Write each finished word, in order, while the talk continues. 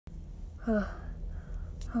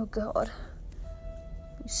Oh God.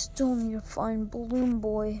 We still need to find Balloon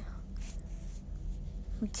Boy.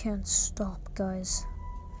 We can't stop, guys.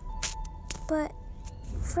 But,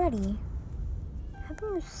 Freddy,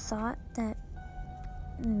 haven't you thought that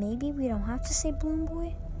maybe we don't have to say Balloon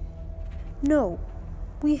Boy? No,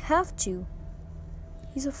 we have to.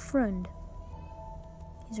 He's a friend.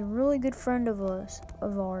 He's a really good friend of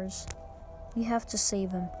ours. We have to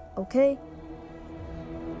save him, okay?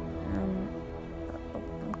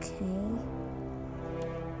 Okay.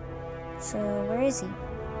 So, where is he?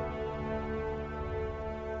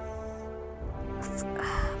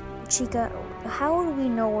 Chica, how do we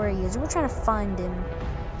know where he is? We're trying to find him.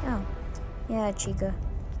 Oh, yeah, Chica.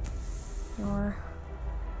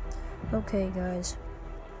 Okay, guys.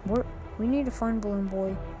 We need to find Balloon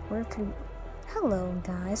Boy. Where could we... Hello,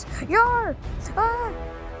 guys. Yar! Ah!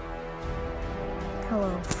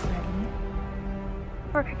 Hello, Freddy.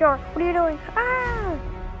 Yar, what are you doing? Ah!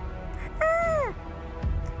 Ah!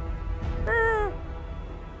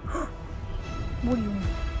 Ah! What do you want?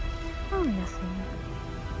 Oh, nothing.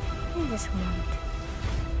 I just want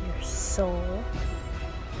your soul.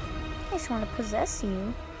 I just want to possess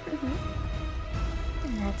you.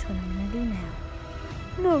 And that's what I'm gonna do now.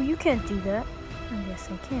 No, you can't do that. Oh, yes,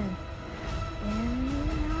 I can.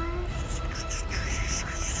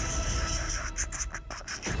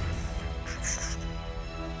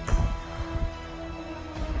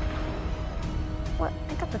 What?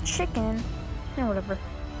 I got the chicken. Yeah, whatever.